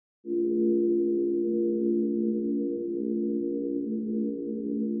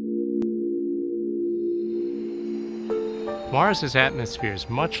Mars's atmosphere is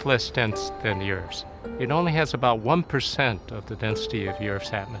much less dense than the Earth's. It only has about 1% of the density of the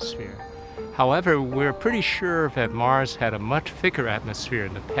Earth's atmosphere. However, we're pretty sure that Mars had a much thicker atmosphere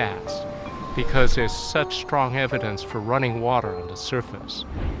in the past because there's such strong evidence for running water on the surface.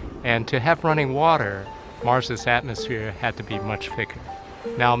 And to have running water, Mars's atmosphere had to be much thicker.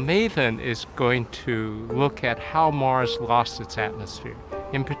 Now, MAVEN is going to look at how Mars lost its atmosphere,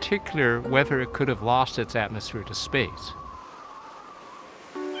 in particular, whether it could have lost its atmosphere to space.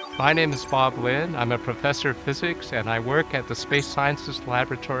 My name is Bob Lin. I'm a professor of physics, and I work at the Space Sciences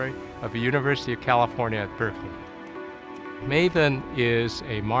Laboratory of the University of California at Berkeley. MAVEN is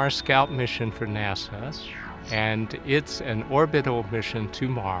a Mars Scout mission for NASA, and it's an orbital mission to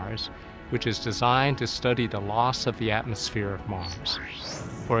Mars, which is designed to study the loss of the atmosphere of Mars.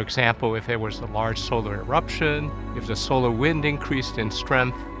 For example, if there was a large solar eruption, if the solar wind increased in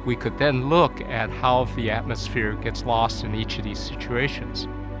strength, we could then look at how the atmosphere gets lost in each of these situations.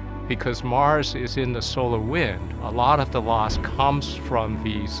 Because Mars is in the solar wind, a lot of the loss comes from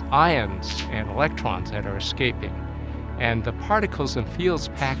these ions and electrons that are escaping. And the Particles and Fields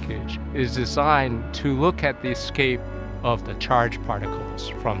package is designed to look at the escape of the charged particles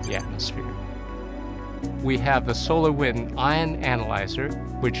from the atmosphere. We have the solar wind ion analyzer,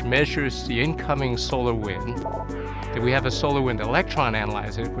 which measures the incoming solar wind. Then we have a solar wind electron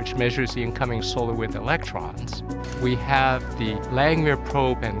analyzer, which measures the incoming solar wind electrons. We have the Langmuir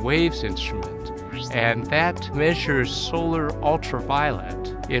probe and waves instrument, and that measures solar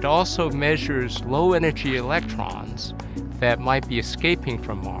ultraviolet. It also measures low energy electrons that might be escaping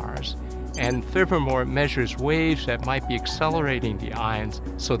from Mars. And furthermore, it measures waves that might be accelerating the ions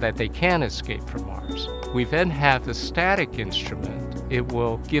so that they can escape from Mars. We then have the static instrument. It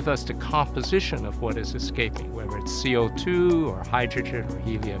will give us the composition of what is escaping, whether it's CO2 or hydrogen or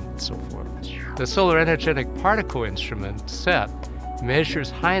helium and so forth. The Solar Energetic Particle instrument, SEP, measures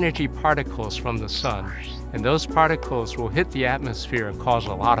high-energy particles from the sun, and those particles will hit the atmosphere and cause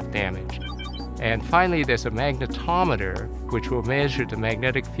a lot of damage. And finally, there's a magnetometer, which will measure the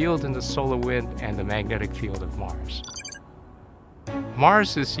magnetic field in the solar wind and the magnetic field of Mars.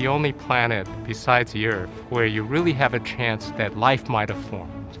 Mars is the only planet besides the Earth where you really have a chance that life might have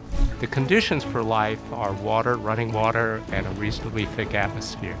formed. The conditions for life are water, running water, and a reasonably thick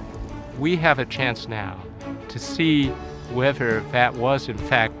atmosphere. We have a chance now to see whether that was in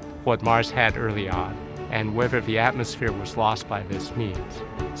fact what Mars had early on, and whether the atmosphere was lost by this means.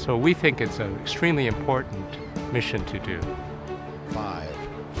 So we think it's an extremely important mission to do. 5,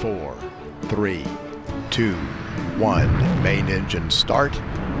 4, 3, 2, 1. Main engine start,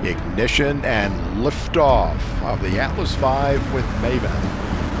 ignition, and liftoff of the Atlas V with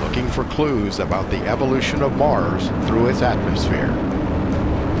MAVEN, looking for clues about the evolution of Mars through its atmosphere.